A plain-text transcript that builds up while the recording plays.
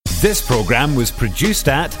This programme was produced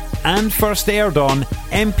at and first aired on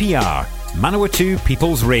MPR, Manawatu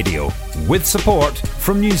People's Radio, with support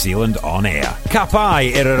from New Zealand On Air. Ka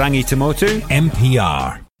pai irarangi tamotu,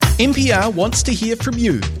 MPR. MPR wants to hear from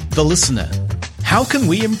you, the listener. How can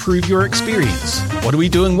we improve your experience? What are we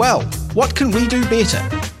doing well? What can we do better?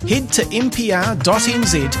 Head to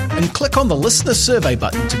mpr.nz and click on the listener survey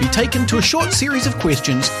button to be taken to a short series of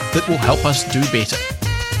questions that will help us do better.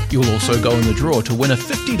 You'll also go in the draw to win a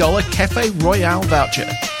 $50 Cafe Royale voucher.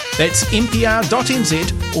 That's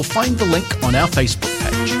mpr.nz or find the link on our Facebook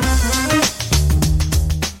page.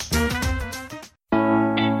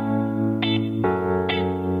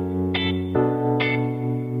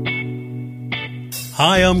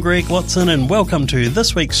 Hi, I'm Greg Watson and welcome to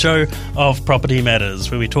this week's show of Property Matters,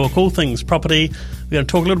 where we talk all things property. We're going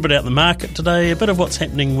to talk a little bit about the market today, a bit of what's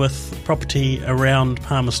happening with property around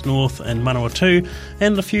Palmerston North and Manawatu,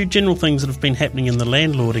 and a few general things that have been happening in the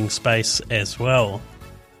landlording space as well.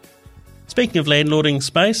 Speaking of landlording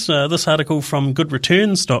space, this article from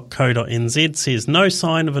goodreturns.co.nz says no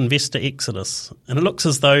sign of investor exodus, and it looks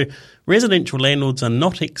as though residential landlords are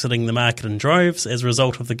not exiting the market in droves as a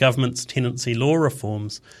result of the government's tenancy law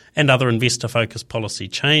reforms and other investor-focused policy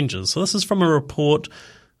changes. So this is from a report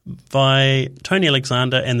by Tony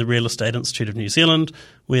Alexander and the Real Estate Institute of New Zealand,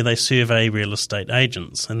 where they survey real estate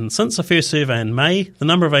agents. And since the first survey in May, the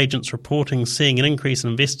number of agents reporting seeing an increase in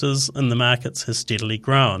investors in the markets has steadily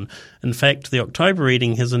grown. In fact, the October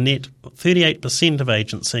reading has a net 38% of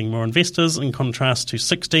agents seeing more investors, in contrast to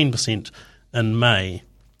 16% in May.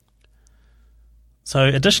 So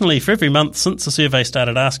additionally, for every month since the survey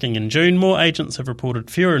started asking in June, more agents have reported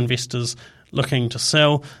fewer investors looking to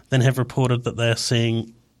sell than have reported that they are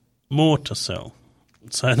seeing more to sell.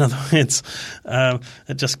 So in other words,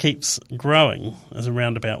 it just keeps growing as a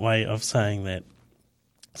roundabout way of saying that.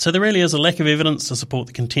 So there really is a lack of evidence to support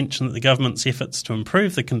the contention that the government's efforts to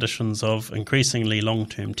improve the conditions of increasingly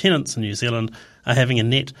long-term tenants in New Zealand are having a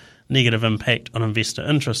net negative impact on investor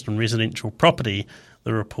interest in residential property,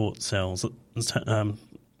 the report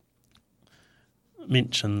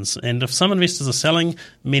mentions. And if some investors are selling,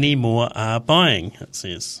 many more are buying, it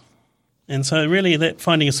says. And so really that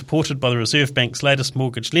finding is supported by the Reserve Bank's latest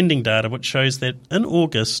mortgage lending data, which shows that in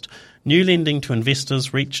August, new lending to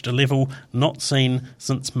investors reached a level not seen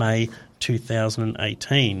since May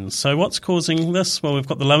 2018. So what's causing this? Well, we've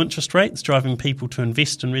got the low interest rates driving people to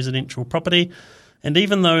invest in residential property. And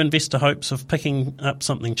even though investor hopes of picking up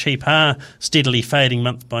something cheap are steadily fading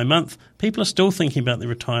month by month, people are still thinking about their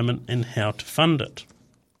retirement and how to fund it.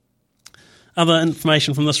 Other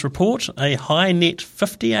information from this report, a high net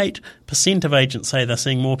 58% of agents say they're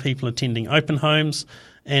seeing more people attending open homes,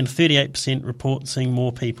 and 38% report seeing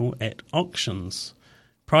more people at auctions.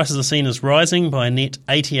 Prices are seen as rising by a net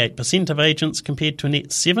 88% of agents compared to a net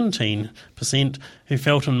 17% who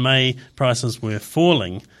felt in May prices were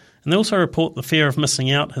falling. And they also report the fear of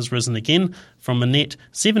missing out has risen again from a net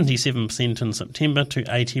 77% in September to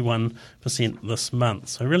 81% this month.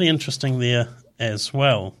 So really interesting there as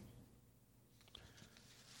well.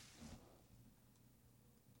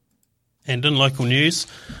 And in local news,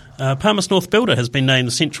 Palmerston North builder has been named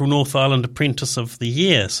the Central North Island Apprentice of the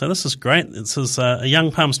Year. So this is great. This is a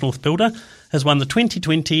young Palmerston North builder has won the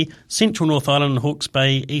 2020 Central North Island and Hawke's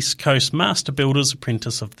Bay East Coast Master Builders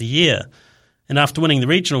Apprentice of the Year. And after winning the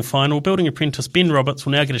regional final, building apprentice Ben Roberts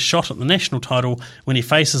will now get a shot at the national title when he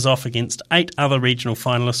faces off against 8 other regional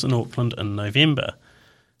finalists in Auckland in November.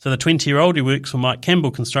 So the 20-year-old who works for Mike Campbell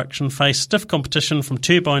Construction faced stiff competition from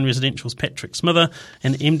Turbine Residential's Patrick Smither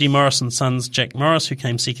and MD Morris & Sons' Jack Morris, who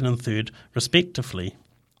came second and third respectively.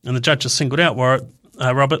 And the judges singled out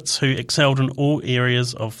Roberts, who excelled in all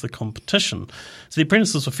areas of the competition. So the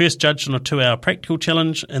apprentices were first judged on a 2-hour practical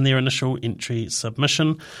challenge in their initial entry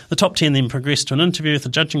submission. The top 10 then progressed to an interview with the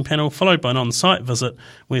judging panel, followed by an on-site visit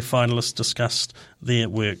where finalists discussed their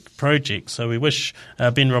work project. So we wish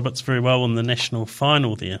Ben Roberts very well in the national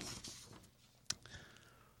final there.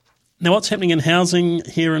 Now, what's happening in housing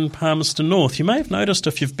here in Palmerston North? You may have noticed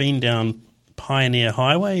if you've been down Pioneer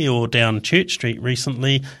Highway or down Church Street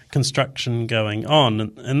recently, construction going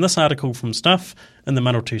on. And this article from Stuff in the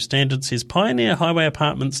Manawatu Standard says Pioneer Highway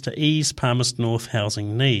apartments to ease Palmerston North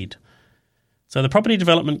housing need. So the property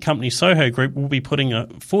development company Soho Group will be putting a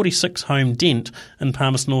 46-home dent in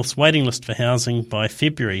Palmerston North's waiting list for housing by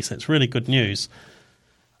February. So it's really good news.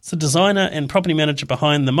 It's the designer and property manager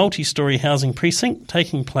behind the multi-storey housing precinct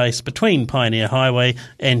taking place between Pioneer Highway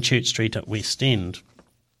and Church Street at West End.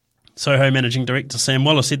 Soho Managing Director Sam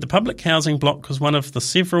Waller said the public housing block was one of the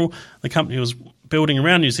several the company was building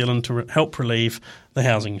around New Zealand to help relieve the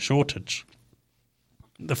housing shortage.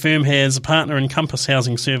 The firm has a partner in Compass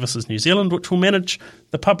Housing Services New Zealand, which will manage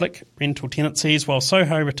the public rental tenancies while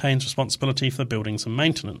Soho retains responsibility for the buildings and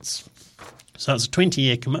maintenance. So it's a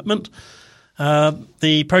 20-year commitment.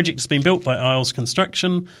 The project has been built by Isles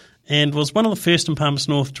Construction and was one of the first in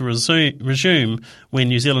Palmerston North to resume when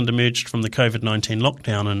New Zealand emerged from the COVID-19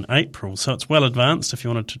 lockdown in April. So it's well advanced if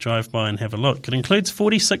you wanted to drive by and have a look. It includes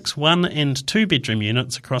 46 one- and two-bedroom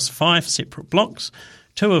units across 5 separate blocks,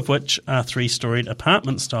 2 of which are 3-storied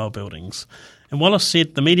apartment-style buildings. And Wallace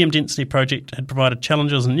said the medium-density project had provided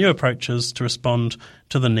challenges and new approaches to respond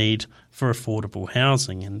to the need for affordable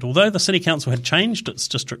housing. And although the City Council had changed its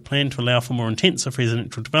district plan to allow for more intensive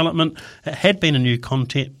residential development, it had been a new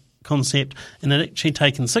concept and it had actually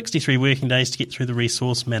taken 63 working days to get through the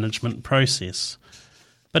resource management process.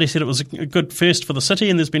 But he said it was a good first for the city,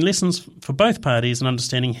 and there's been lessons for both parties in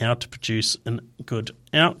understanding how to produce a good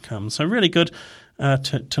outcome. So really good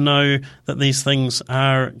to know that these things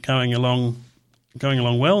are going along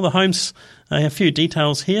well. The homes, a few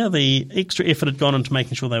details here. The extra effort had gone into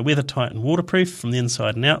making sure they're weather tight and waterproof from the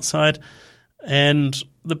inside and outside, and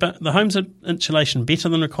the homes had insulation better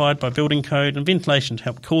than required by building code and ventilation to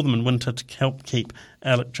help cool them in winter to help keep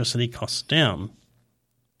electricity costs down.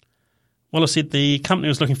 Wallace said the company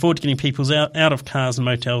was looking forward to getting people out of cars and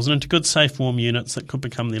motels and into good, safe, warm units that could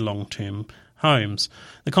become their long-term homes.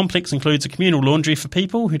 The complex includes a communal laundry for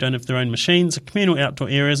people who don't have their own machines, communal outdoor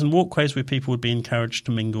areas and walkways where people would be encouraged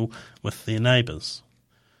to mingle with their neighbours.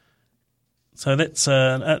 So that's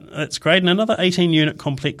great. And another 18-unit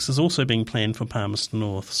complex is also being planned for Palmerston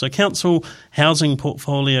North. So Council Housing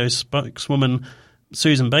Portfolio spokeswoman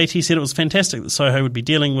Susan Beattie said it was fantastic that Soho would be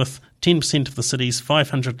dealing with 10% of the city's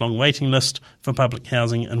 500-long waiting list for public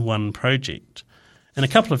housing in one project. In a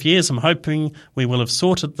couple of years, I'm hoping we will have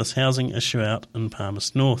sorted this housing issue out in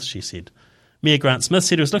Palmerston North, she said. Mayor Grant Smith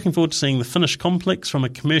said he was looking forward to seeing the finished complex from a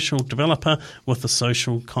commercial developer with a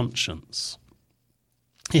social conscience.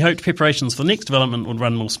 He hoped preparations for the next development would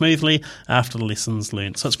run more smoothly after the lessons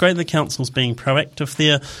learned. So it's great that the council's being proactive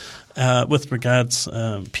there with regards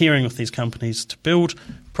pairing with these companies to build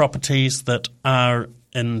properties that are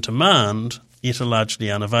in demand yet are largely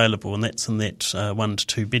unavailable, and that's in that 1 to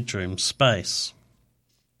 2 bedroom space.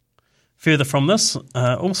 Further from this,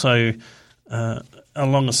 also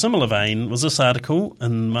along a similar vein, was this article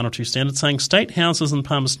in Manawatu Standard saying state houses in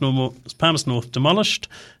Palmerston North demolished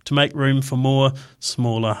to make room for more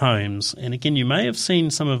smaller homes. And again, you may have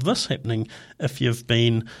seen some of this happening if you've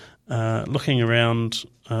been looking around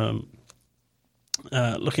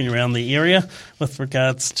the area with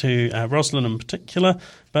regards to Roslyn in particular.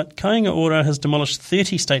 But Kāinga Ora has demolished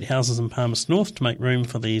 30 state houses in Palmerston North to make room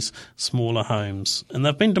for these smaller homes. And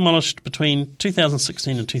they've been demolished between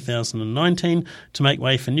 2016 and 2019 to make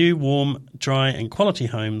way for new, warm, dry and quality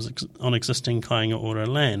homes on existing Kāinga Ora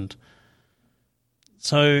land.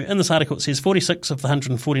 So in this article it says 46 of the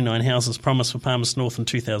 149 houses promised for Palmerston North in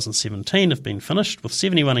 2017 have been finished, with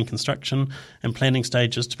 71 in construction and planning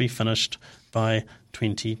stages to be finished by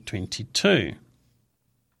 2022.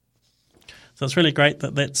 So it's really great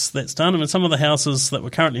that that's done. And some of the houses that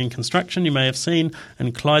were currently in construction you may have seen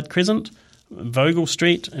in Clyde Crescent, Vogel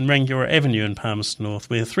Street and Rangiora Avenue in Palmerston North,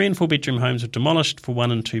 where 3 and 4 bedroom homes were demolished for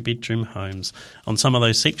 1 and 2 bedroom homes. On some of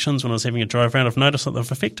those sections, when I was having a drive around, I've noticed that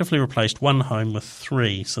they've effectively replaced 1 home with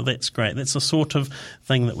 3. So that's great. That's the sort of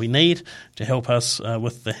thing that we need to help us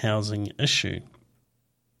with the housing issue.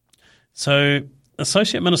 So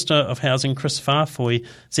Associate Minister of Housing Chris Farfoy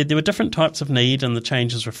said there were different types of need and the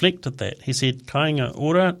changes reflected that. He said Kāinga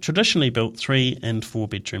Ora traditionally built 3 and 4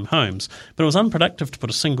 bedroom homes, but it was unproductive to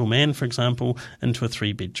put a single man, for example, into a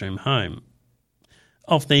 3 bedroom home.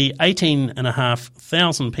 Of the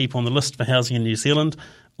 18,500 people on the list for housing in New Zealand,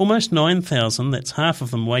 almost 9,000, that's half of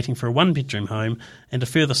them, waiting for a 1 bedroom home, and a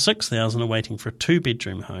further 6,000 are waiting for a 2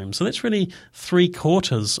 bedroom home. So that's really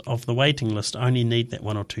 3/4 of the waiting list only need that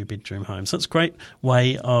 1 or 2 bedroom home. So it's a great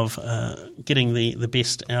way of getting the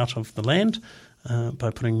best out of the land by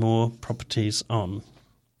putting more properties on.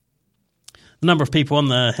 The number of people on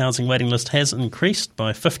the housing waiting list has increased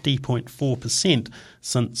by 50.4%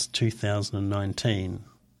 since 2019.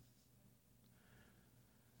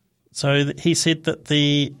 So he said that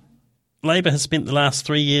the Labor has spent the last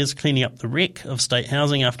 3 years cleaning up the wreck of state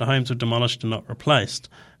housing after homes were demolished and not replaced.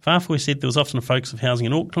 Farfoy said there was often a focus of housing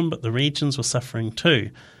in Auckland, but the regions were suffering too.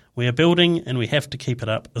 We are building and we have to keep it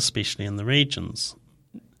up, especially in the regions.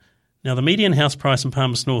 Now, the median house price in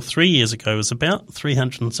Palmerston North 3 years ago was about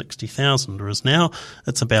 $360,000, whereas now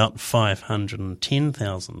it's about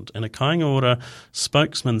 $510,000. And a Kāinga Ora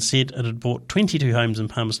spokesman said it had bought 22 homes in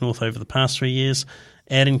Palmerston North over the past 3 years,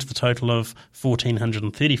 adding to the total of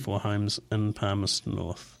 1,434 homes in Palmerston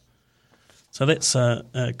North. So that's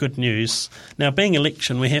good news. Now, being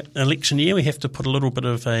election year, we have to put a little bit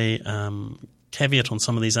of a caveat on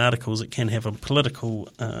some of these articles. It can have a political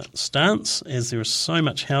stance, as there is so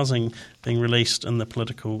much housing being released in the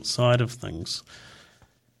political side of things.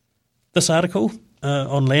 This article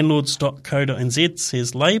on landlords.co.nz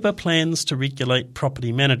says Labour plans to regulate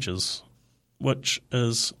property managers, which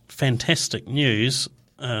is fantastic news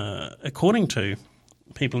according to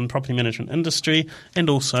people in the property management industry and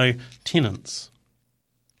also tenants.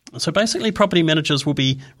 So basically, property managers will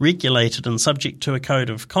be regulated and subject to a code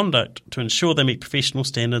of conduct to ensure they meet professional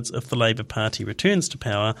standards if the Labour Party returns to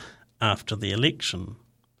power after the election.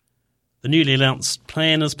 The newly announced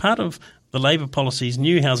plan is part of the Labour policy's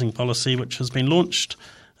new housing policy, which has been launched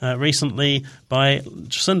recently by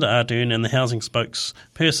Jacinda Ardern and the housing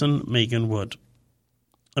spokesperson Megan Wood.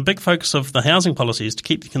 A big focus of the housing policy is to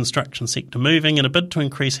keep the construction sector moving in a bid to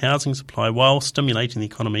increase housing supply while stimulating the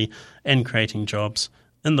economy and creating jobs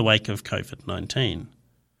in the wake of COVID-19.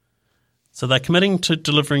 So they're committing to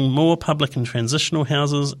delivering more public and transitional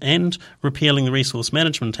houses and repealing the Resource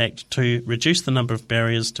Management Act to reduce the number of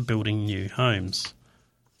barriers to building new homes.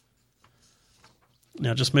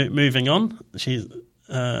 Now, just moving on,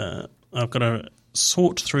 I've got to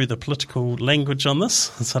sort through the political language on this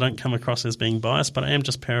so I don't come across as being biased, but I am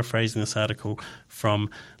just paraphrasing this article from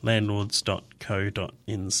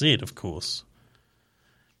landlords.co.nz, of course.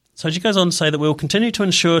 So she goes on to say that we will continue to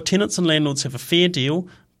ensure tenants and landlords have a fair deal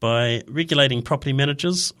by regulating property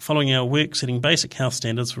managers, following our work setting basic health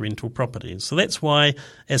standards for rental properties. So that's why,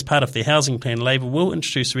 as part of their housing plan, Labour will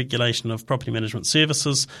introduce regulation of property management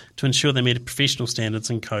services to ensure they meet professional standards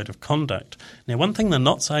and code of conduct. Now, one thing they're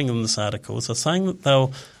not saying in this article is they're saying that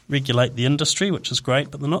they'll regulate the industry, which is great,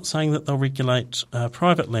 but they're not saying that they'll regulate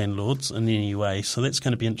private landlords in any way. So that's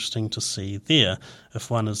going to be interesting to see there if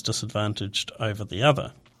one is disadvantaged over the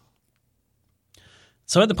other.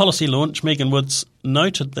 So at the policy launch, Megan Woods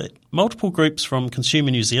noted that multiple groups from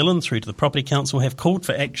Consumer New Zealand through to the Property Council have called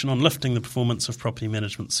for action on lifting the performance of property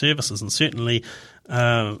management services, and certainly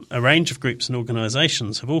a range of groups and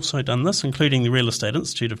organisations have also done this, including the Real Estate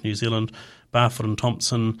Institute of New Zealand, Barfoot and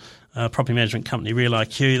Thompson, property management company Real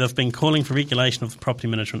IQ. They've been calling for regulation of the property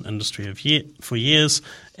management industry for years,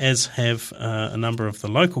 as have a number of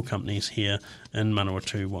the local companies here in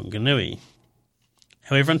Manawatu, Wanganui.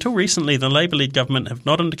 However, until recently, the Labour-led government have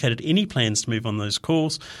not indicated any plans to move on those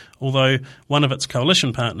calls, although one of its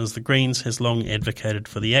coalition partners, the Greens, has long advocated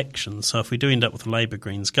for the action. So if we do end up with a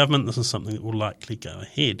Labour-Greens government, this is something that will likely go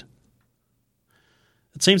ahead.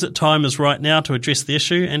 It seems that time is right now to address the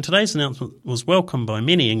issue, and today's announcement was welcomed by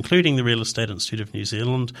many, including the Real Estate Institute of New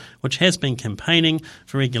Zealand, which has been campaigning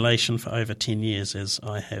for regulation for over 10 years, as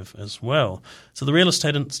I have as well. So the Real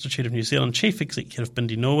Estate Institute of New Zealand Chief Executive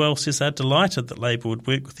Bindi Norwell says they're delighted that Labour would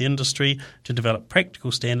work with the industry to develop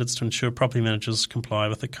practical standards to ensure property managers comply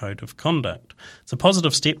with a code of conduct. It's a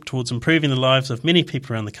positive step towards improving the lives of many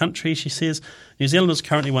people around the country, she says. New Zealand is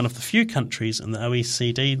currently one of the few countries in the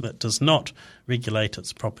OECD that does not regulate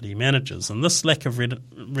its property managers, and this lack of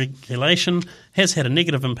regulation has had a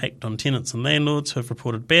negative impact on tenants and landlords who have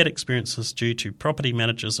reported bad experiences due to property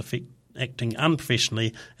managers acting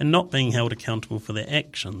unprofessionally and not being held accountable for their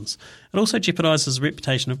actions. It also jeopardises the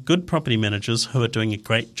reputation of good property managers who are doing a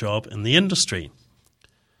great job in the industry.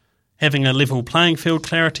 Having a level playing field,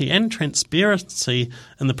 clarity and transparency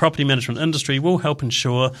in the property management industry will help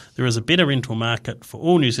ensure there is a better rental market for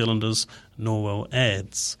all New Zealanders, Norwell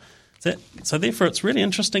adds. So therefore it's really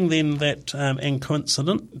interesting then that, and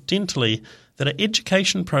coincidentally, that an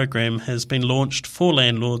education program has been launched for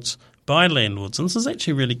landlords by landlords. And this is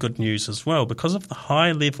actually really good news as well because of the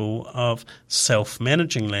high level of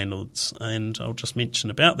self-managing landlords. And I'll just mention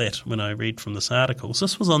about that when I read from this article. So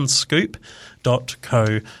this was on scoop.co.nz.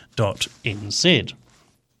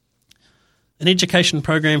 An education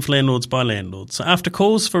program for landlords by landlords. So after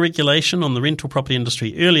calls for regulation on the rental property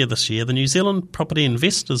industry earlier this year, the New Zealand Property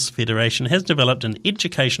Investors Federation has developed an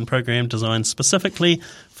education program designed specifically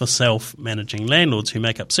for self-managing landlords who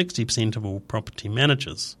make up 60% of all property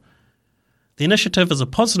managers. The initiative is a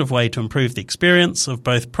positive way to improve the experience of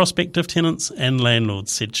both prospective tenants and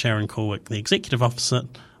landlords, said Sharon Corwick, the Executive Officer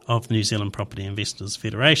of the New Zealand Property Investors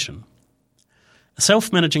Federation. A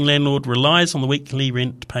self-managing landlord relies on the weekly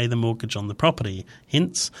rent to pay the mortgage on the property.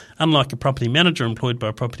 Hence, unlike a property manager employed by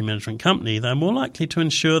a property management company, they are more likely to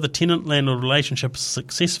ensure the tenant-landlord relationship is a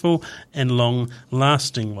successful and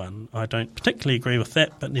long-lasting one. I don't particularly agree with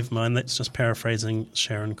that, but never mind, that's just paraphrasing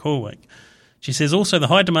Sharon Corwick. She says also the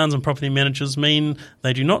high demands on property managers mean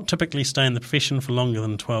they do not typically stay in the profession for longer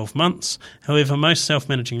than 12 months. However, most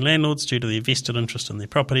self-managing landlords, due to their vested interest in their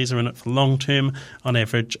properties, are in it for long term, on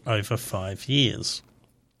average over 5 years.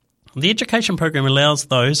 The education program allows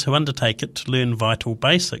those who undertake it to learn vital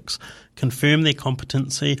basics, confirm their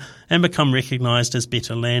competency and become recognised as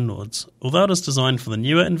better landlords. Although it is designed for the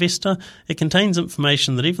newer investor, it contains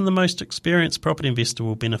information that even the most experienced property investor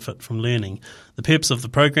will benefit from learning. The purpose of the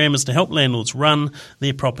program is to help landlords run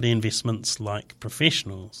their property investments like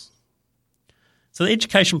professionals. So the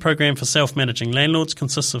education program for self-managing landlords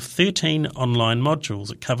consists of 13 online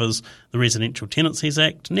modules. It covers the Residential Tenancies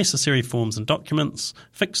Act, necessary forms and documents,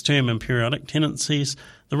 fixed-term and periodic tenancies,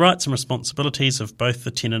 the rights and responsibilities of both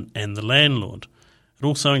the tenant and the landlord. It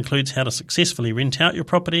also includes how to successfully rent out your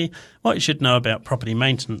property, what you should know about property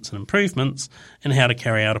maintenance and improvements, and how to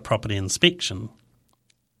carry out a property inspection.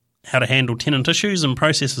 How to handle tenant issues and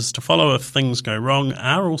processes to follow if things go wrong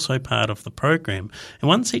are also part of the program. And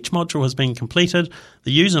once each module has been completed,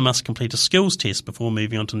 the user must complete a skills test before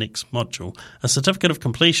moving on to the next module. A certificate of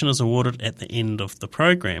completion is awarded at the end of the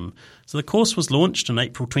program. So the course was launched in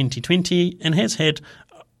April 2020 and has had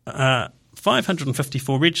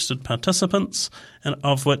 554 registered participants, and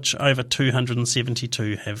of which over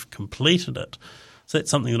 272 have completed it. So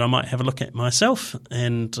that's something that I might have a look at myself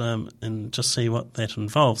and just see what that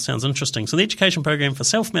involves. Sounds interesting. So the education program for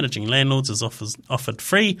self-managing landlords is offered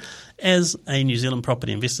free as a New Zealand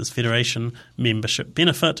Property Investors Federation membership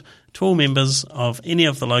benefit to all members of any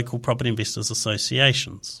of the local property investors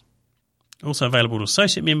associations. Also available to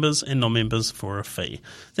associate members and non-members for a fee.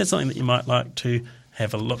 That's something that you might like to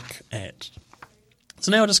have a look at.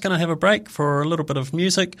 So now we're just going to have a break for a little bit of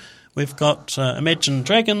music. We've got Imagine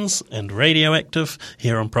Dragons and Radioactive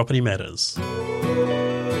here on Property Matters.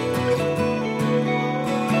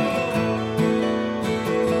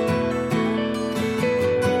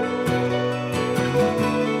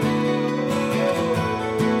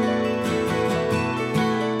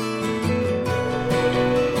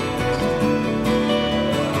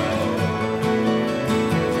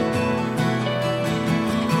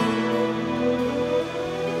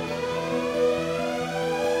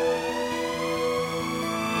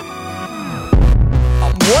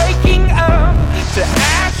 Waking up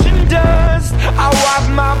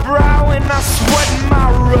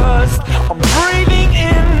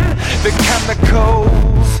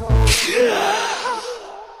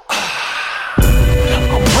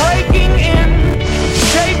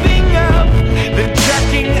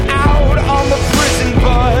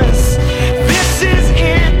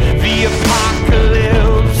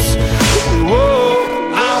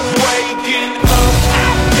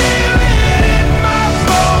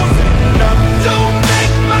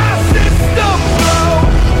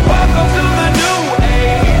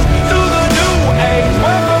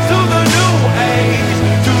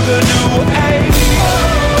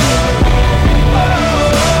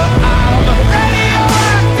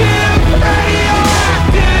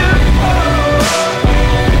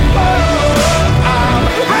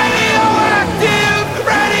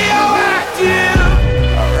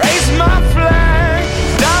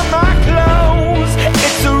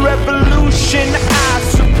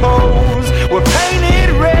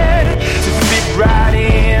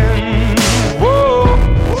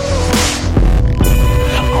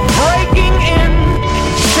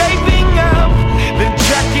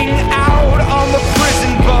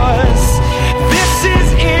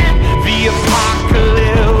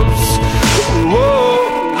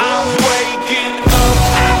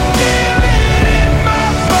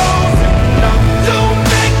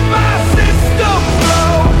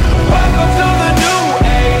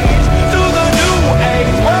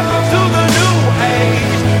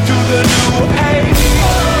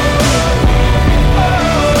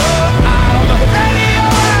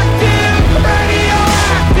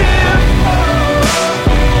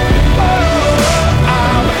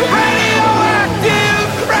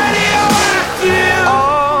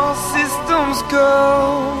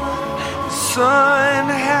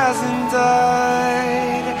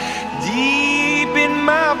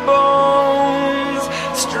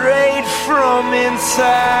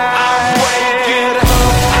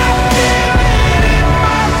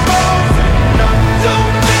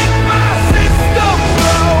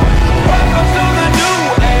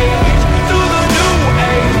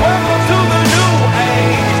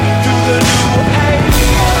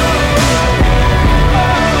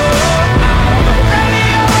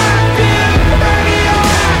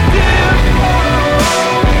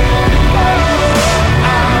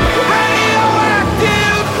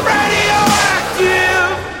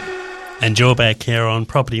you're back here on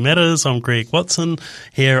Property Matters. I'm Greg Watson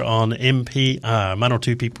here on MPR,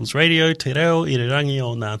 Manawatu People's Radio, te reo i rangi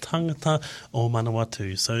o ngā tangata o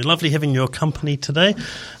Manawatu. So lovely having your company today.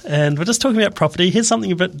 And we're just talking about property. Here's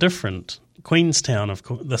something a bit different. Queenstown, of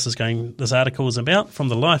course, this article is about from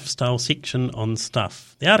the lifestyle section on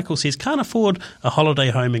Stuff. The article says, can't afford a holiday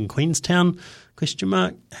home in Queenstown? ?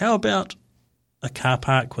 How about a car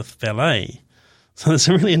park with valet? So there's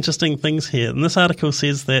some really interesting things here. And this article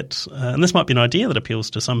says that, and this might be an idea that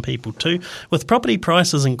appeals to some people too, with property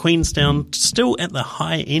prices in Queenstown still at the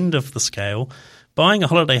high end of the scale, buying a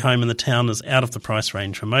holiday home in the town is out of the price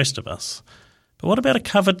range for most of us. But what about a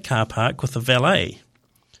covered car park with a valet?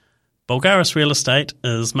 Bulgaris Real Estate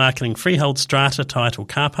is marketing freehold strata title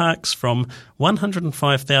car parks from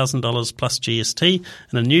 $105,000 plus GST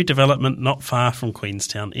in a new development not far from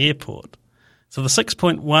Queenstown Airport. So the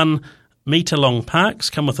 6.1 metre-long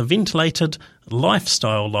parks come with a ventilated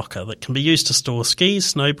lifestyle locker that can be used to store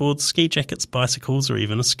skis, snowboards, ski jackets, bicycles or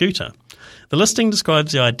even a scooter. The listing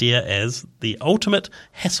describes the idea as the ultimate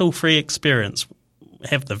hassle-free experience.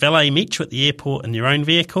 Have the valet meet you at the airport in your own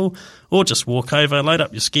vehicle, or just walk over, load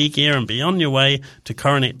up your ski gear and be on your way to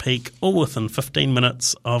Coronet Peak all within 15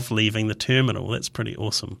 minutes of leaving the terminal. That's pretty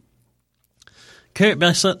awesome. Kurt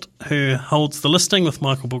Bassett, who holds the listing with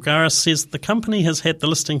Michael Bulgaris, says the company has had the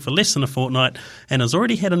listing for less than a fortnight and has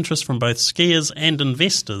already had interest from both skiers and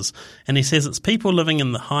investors. And he says it's people living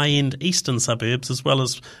in the high-end eastern suburbs as well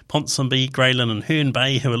as Ponsonby, Grayling and Herne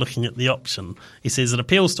Bay who are looking at the option. He says it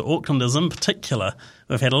appeals to Aucklanders in particular.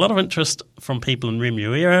 We've had a lot of interest from people in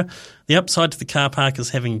Remuera. The upside to the car park is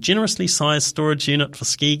having generously sized storage unit for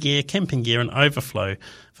ski gear, camping gear and overflow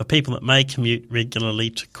for people that may commute regularly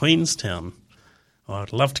to Queenstown.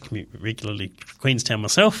 I'd love to commute regularly to Queenstown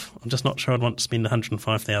myself. I'm just not sure I'd want to spend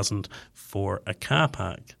 $105,000 for a car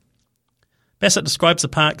park. Bassett describes the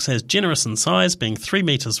parks as generous in size, being 3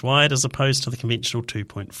 metres wide as opposed to the conventional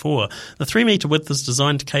 2.4. The 3 metre width is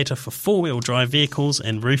designed to cater for four-wheel drive vehicles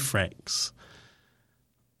and roof racks.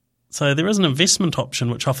 So there is an investment option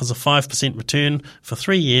which offers a 5% return for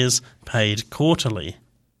 3 years, paid quarterly.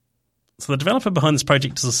 So the developer behind this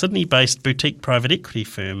project is a Sydney-based boutique private equity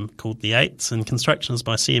firm called The Eights, and construction is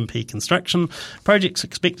by CMP Construction. Project's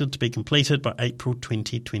expected to be completed by April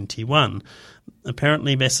 2021.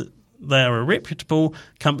 Apparently, they are a reputable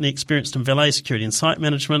company experienced in valet security and site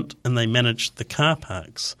management, and they manage the car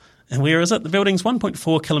parks. And where is it? The building's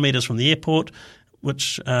 1.4 kilometres from the airport,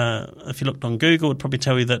 which, if you looked on Google, would probably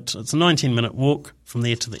tell you that it's a 19-minute walk from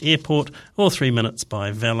there to the airport or 3 minutes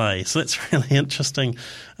by valet. So that's a really interesting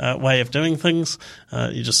way of doing things.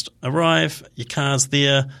 You just arrive, your car's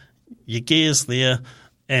there, your gear's there,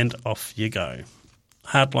 and off you go.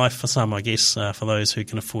 Hard life for some, I guess, for those who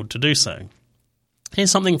can afford to do so.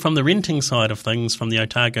 Here's something from the renting side of things from the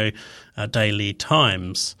Otago Daily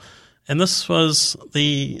Times. And this was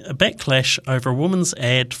a backlash over a woman's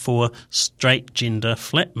ad for straight gender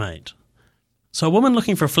flatmate. So a woman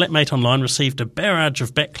looking for a flatmate online received a barrage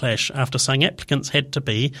of backlash after saying applicants had to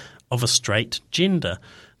be of a straight gender.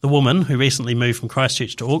 The woman, who recently moved from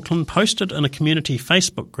Christchurch to Auckland, posted in a community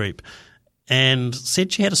Facebook group and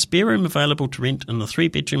said she had a spare room available to rent in the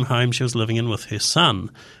 3-bedroom home she was living in with her son.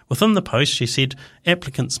 Within the post, she said,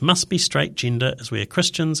 applicants must be straight gender as we are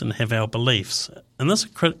Christians and have our beliefs. And this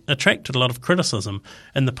attracted a lot of criticism,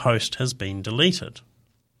 and the post has been deleted.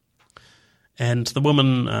 And the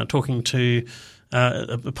woman talking to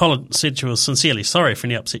Apollo said she was sincerely sorry for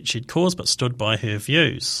any upset she'd caused, but stood by her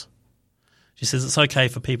views. She says it's okay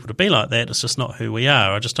for people to be like that, it's just not who we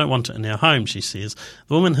are. I just don't want it in our home, she says.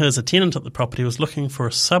 The woman who is a tenant at the property was looking for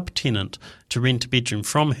a sub-tenant to rent a bedroom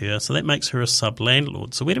from her, so that makes her a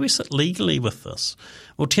sub-landlord. So where do we sit legally with this?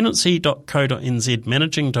 Well, tenancy.co.nz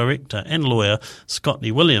Managing Director and lawyer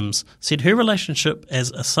Scotty Williams said her relationship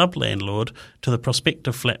as a sub-landlord to the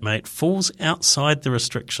prospective flatmate falls outside the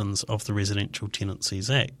restrictions of the Residential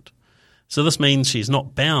Tenancies Act. So this means she's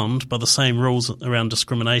not bound by the same rules around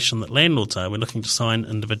discrimination that landlords are. We're looking to sign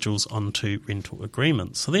individuals onto rental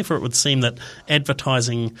agreements. So therefore it would seem that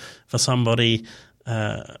advertising for somebody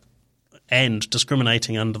and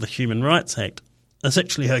discriminating under the Human Rights Act is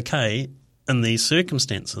actually okay in these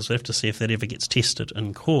circumstances. We have to see if that ever gets tested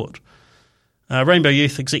in court. Rainbow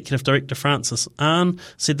Youth Executive Director Francis Ahn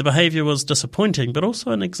said the behaviour was disappointing, but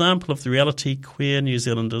also an example of the reality queer New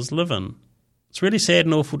Zealanders live in. It's really sad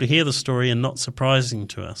and awful to hear the story and not surprising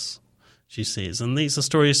to us, she says. And these are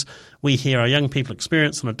stories we hear our young people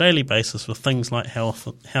experience on a daily basis with things like health,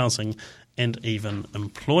 housing and even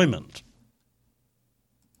employment.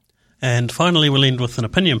 And finally we'll end with an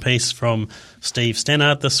opinion piece from Steve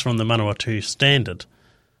Stannard, this from the Manawatu Standard.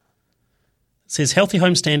 says healthy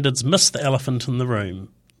home standards miss the elephant in the room.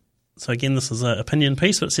 So again, this is an opinion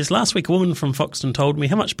piece, but it says, last week a woman from Foxton told me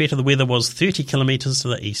how much better the weather was 30 kilometres to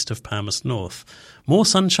the east of Palmerston North. More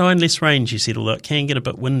sunshine, less rain, she said, although it can get a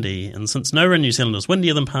bit windy. And since nowhere in New Zealand is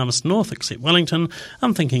windier than Palmerston North except Wellington,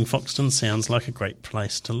 I'm thinking Foxton sounds like a great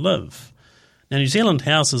place to live. Now, New Zealand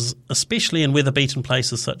houses, especially in weather-beaten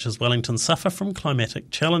places such as Wellington, suffer from climatic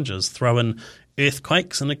challenges. Throw in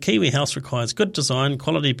earthquakes, and a Kiwi house requires good design,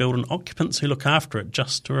 quality build, and occupants who look after it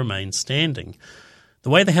just to remain standing. The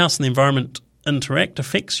way the house and the environment interact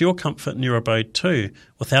affects your comfort in your abode too.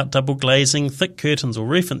 Without double glazing, thick curtains or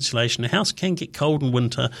roof insulation, a house can get cold in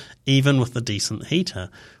winter even with a decent heater.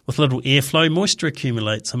 With little airflow, moisture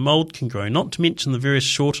accumulates and mould can grow, not to mention the various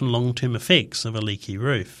short and long-term effects of a leaky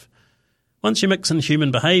roof. Once you mix in human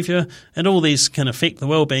behaviour, and all these can affect the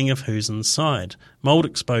well-being of who's inside. Mould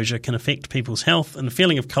exposure can affect people's health, and the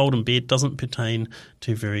feeling of cold in bed doesn't pertain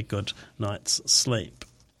to very good night's sleep.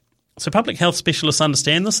 So public health specialists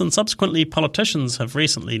understand this, and subsequently politicians have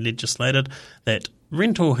recently legislated that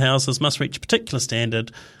rental houses must reach a particular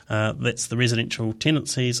standard. That's the Residential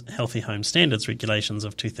Tenancies Healthy Home Standards Regulations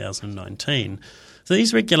of 2019. So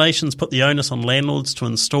these regulations put the onus on landlords to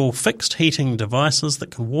install fixed heating devices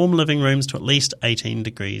that can warm living rooms to at least 18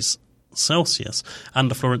 degrees Celsius,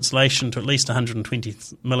 underfloor insulation to at least 120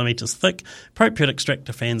 millimetres thick, appropriate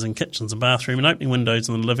extractor fans in kitchens and bathroom, and opening windows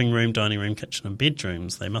in the living room, dining room, kitchen and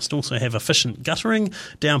bedrooms. They must also have efficient guttering,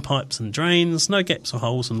 downpipes and drains, no gaps or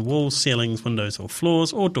holes in walls, ceilings, windows or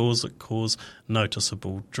floors, or doors that cause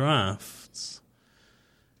noticeable drafts.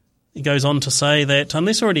 He goes on to say that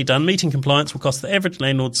unless already done, meeting compliance will cost the average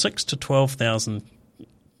landlord $6,000 to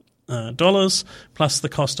 $12,000 plus the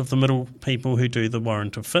cost of the middle people who do the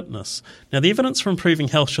warrant of fitness. Now, the evidence for improving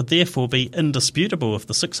health should therefore be indisputable if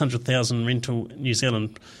the 600,000 rental New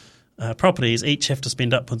Zealand properties each have to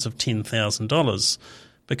spend upwards of $10,000,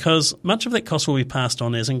 because much of that cost will be passed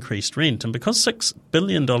on as increased rent, and because $6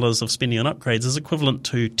 billion of spending on upgrades is equivalent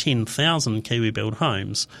to 10,000 Kiwi-built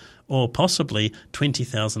homes, or possibly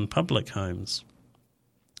 20,000 public homes.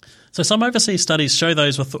 So some overseas studies show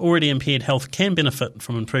those with already impaired health can benefit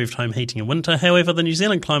from improved home heating in winter. However, the New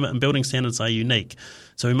Zealand climate and building standards are unique,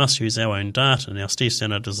 so we must use our own data. Now, Steve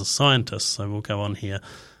Stannard is a scientist, so we'll go on here.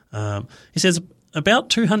 He says about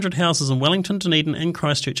 200 houses in Wellington, Dunedin and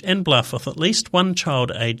Christchurch and Bluff with at least one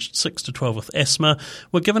child aged 6 to 12 with asthma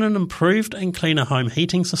were given an improved and cleaner home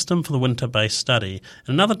heating system for the winter-based study.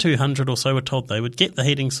 And another 200 or so were told they would get the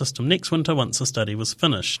heating system next winter once the study was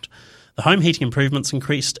finished. The home heating improvements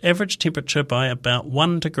increased average temperature by about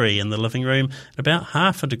 1 degree in the living room and about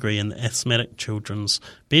half a degree in the asthmatic children's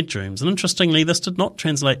bedrooms. And interestingly, this did not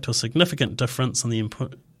translate to a significant difference in the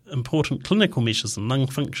important clinical measures of lung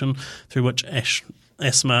function through which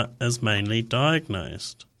asthma is mainly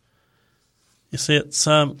diagnosed. You see, it's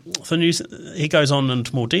he goes on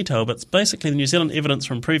into more detail, but it's basically the New Zealand evidence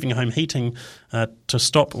for improving home heating to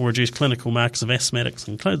stop or reduce clinical markers of asthmatics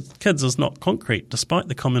in kids is not concrete, despite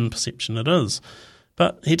the common perception it is.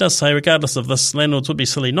 But he does say, regardless of this, landlords would be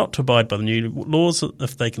silly not to abide by the new laws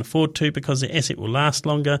if they can afford to, because their asset will last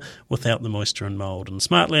longer without the moisture and mould. And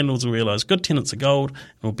smart landlords will realise good tenants are gold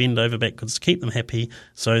and will bend over backwards to keep them happy,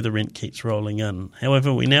 so the rent keeps rolling in.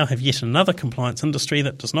 However, we now have yet another compliance industry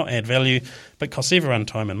that does not add value but costs everyone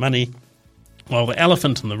time and money, while the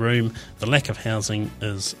elephant in the room, the lack of housing,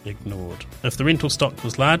 is ignored. If the rental stock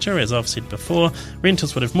was larger, as I've said before,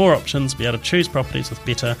 renters would have more options, be able to choose properties with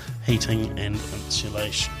better heating and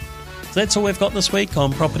insulation. So that's all we've got this week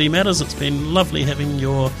on Property Matters. It's been lovely having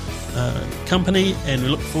your company, and we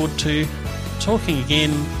look forward to talking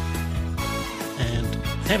again and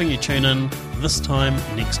having you tune in this time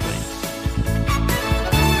next week.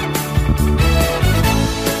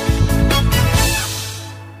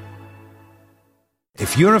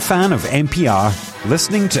 If you're a fan of NPR,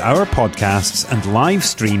 listening to our podcasts and live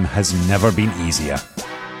stream has never been easier.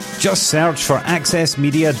 Just search for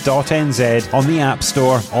accessmedia.nz on the App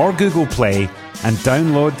Store or Google Play and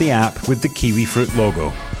download the app with the kiwi fruit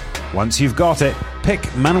logo. Once you've got it, pick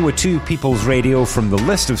Manawatu People's Radio from the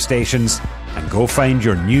list of stations and go find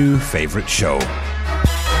your new favourite show.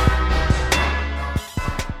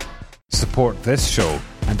 Support this show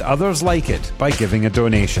and others like it by giving a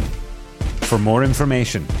donation. For more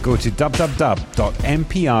information, go to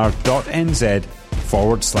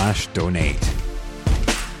www.mpr.nz/donate.